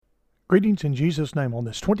Greetings in Jesus' name on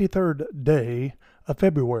this 23rd day of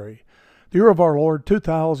February, the year of our Lord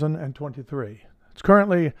 2023. It's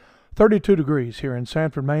currently 32 degrees here in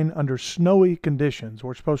Sanford, Maine under snowy conditions.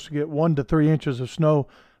 We're supposed to get 1 to 3 inches of snow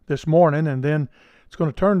this morning, and then it's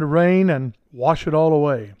going to turn to rain and wash it all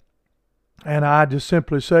away. And I just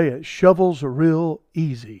simply say it shovels real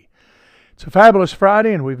easy. It's a fabulous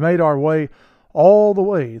Friday, and we've made our way all the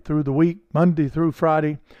way through the week, Monday through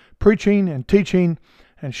Friday, preaching and teaching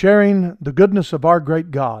and sharing the goodness of our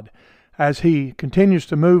great God as He continues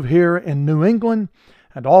to move here in New England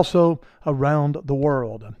and also around the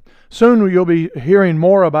world. Soon you'll be hearing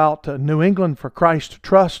more about New England for Christ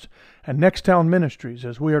Trust and Nextown Ministries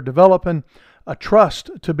as we are developing a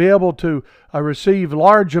trust to be able to receive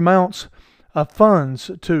large amounts of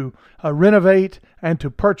funds to renovate and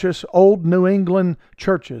to purchase old New England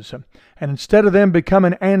churches. And instead of them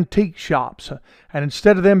becoming antique shops, and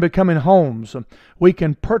instead of them becoming homes, we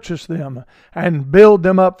can purchase them and build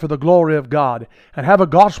them up for the glory of God and have a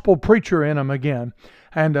gospel preacher in them again.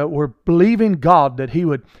 And we're believing God that He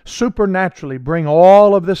would supernaturally bring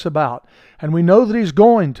all of this about. And we know that He's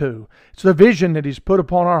going to. It's the vision that He's put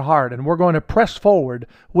upon our heart, and we're going to press forward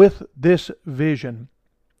with this vision.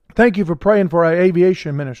 Thank you for praying for our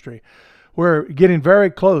aviation ministry. We're getting very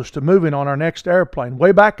close to moving on our next airplane.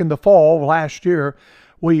 Way back in the fall of last year,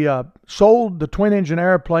 we sold the twin-engine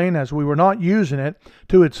airplane as we were not using it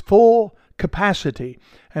to its full capacity,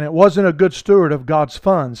 and it wasn't a good steward of God's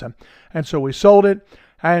funds. And so we sold it,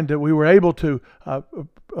 and we were able to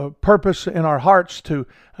purpose in our hearts to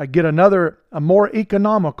get a more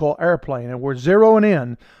economical airplane, and we're zeroing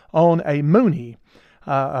in on a Mooney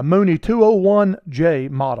 201J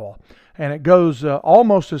model. And it goes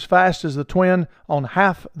almost as fast as the twin on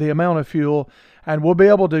half the amount of fuel. And we'll be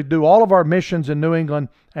able to do all of our missions in New England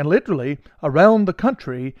and literally around the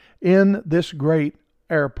country in this great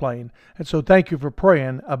airplane. And so thank you for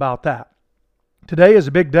praying about that. Today is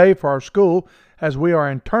a big day for our school as we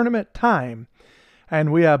are in tournament time.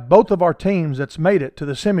 And we have both of our teams that's made it to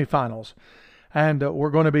the semifinals. And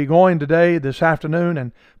we're going to be going today, this afternoon,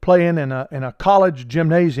 and playing in a college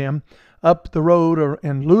gymnasium up the road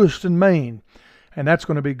in Lewiston, Maine. And that's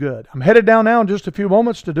going to be good. I'm headed down now in just a few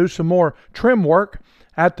moments to do some more trim work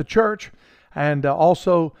at the church and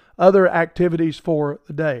also other activities for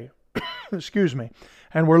the day. Excuse me.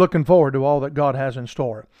 And we're looking forward to all that God has in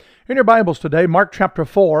store. In your Bibles today, Mark chapter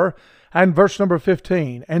 4 and verse number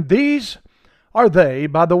 15. And these are they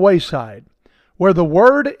by the wayside, where the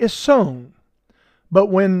word is sown. But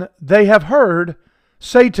when they have heard,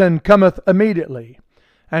 Satan cometh immediately,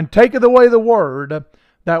 and taketh away the word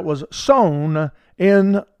that was sown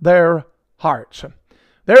in their hearts.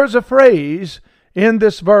 There's a phrase in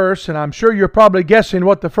this verse, and I'm sure you're probably guessing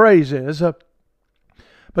what the phrase is.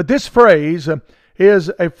 But this phrase is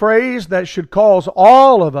a phrase that should cause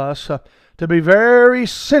all of us to be very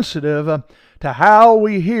sensitive to how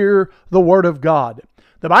we hear the Word of God.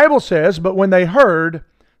 The Bible says, but when they heard,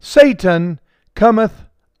 Satan cometh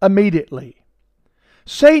immediately.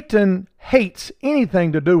 Satan hates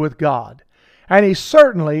anything to do with God, and he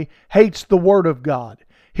certainly hates the Word of God.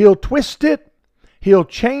 He'll twist it, he'll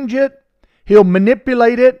change it, he'll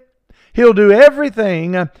manipulate it, he'll do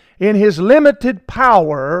everything in his limited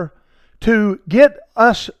power to get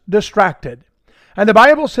us distracted. And the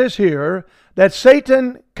Bible says here that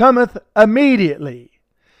Satan cometh immediately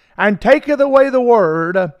and taketh away the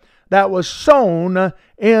word that was sown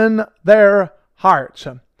in their hearts.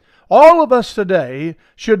 All of us today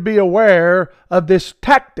should be aware of this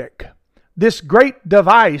tactic, this great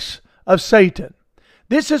device of Satan.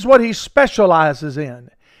 This is what he specializes in.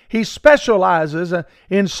 He specializes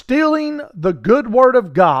in stealing the good word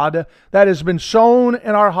of God that has been sown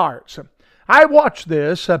in our hearts. I watch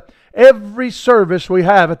this every service we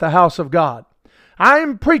have at the house of God.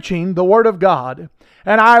 I'm preaching the word of God,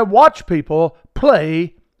 and I watch people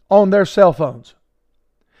play on their cell phones.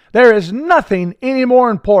 There is nothing any more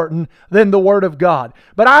important than the Word of God.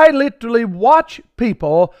 But I literally watch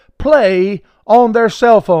people play on their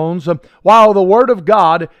cell phones while the Word of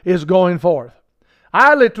God is going forth.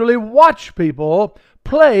 I literally watch people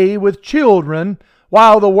play with children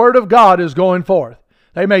while the Word of God is going forth.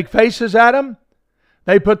 They make faces at them.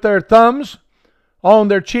 They put their thumbs on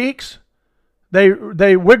their cheeks.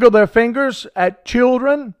 They wiggle their fingers at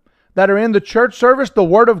children that are in the church service. The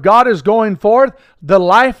Word of God is going forth. The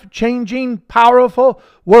life-changing, powerful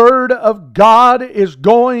Word of God is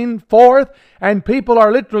going forth. And people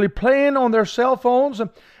are literally playing on their cell phones,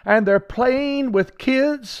 and they're playing with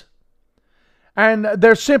kids. And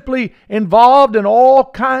they're simply involved in all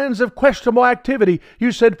kinds of questionable activity.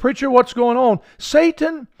 You said, preacher, what's going on?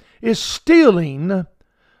 Satan is stealing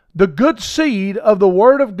the good seed of the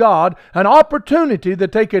Word of God, an opportunity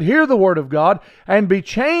that they could hear the Word of God and be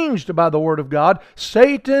changed by the Word of God,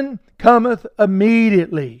 Satan cometh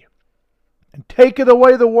immediately and taketh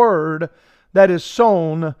away the Word that is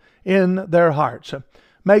sown in their hearts.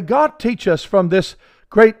 May God teach us from this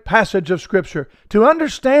great passage of Scripture to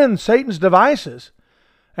understand Satan's devices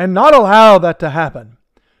and not allow that to happen.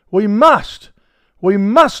 We must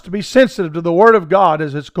be sensitive to the Word of God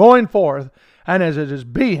as it's going forth and as it is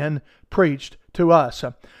being preached to us.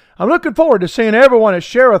 I'm looking forward to seeing everyone at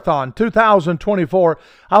Share-a-thon 2024.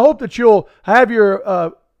 I hope that you'll have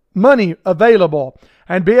your money available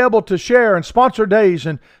and be able to share and sponsor days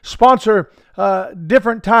and sponsor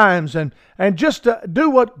different times and just do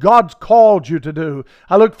what God's called you to do.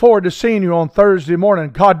 I look forward to seeing you on Thursday morning,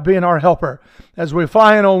 God being our helper, as we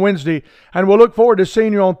fly in on Wednesday. And we'll look forward to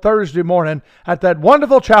seeing you on Thursday morning at that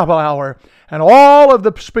wonderful chapel hour. And all of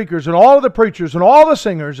the speakers and all of the preachers and all the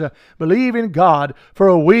singers believe in God for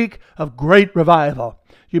a week of great revival.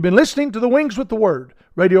 You've been listening to the Wings with the Word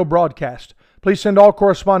radio broadcast. Please send all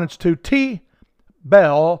correspondence to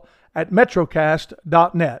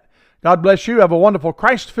tbell@metrocast.net. God bless you. Have a wonderful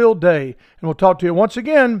Christ-filled day. And we'll talk to you once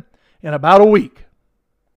again in about a week.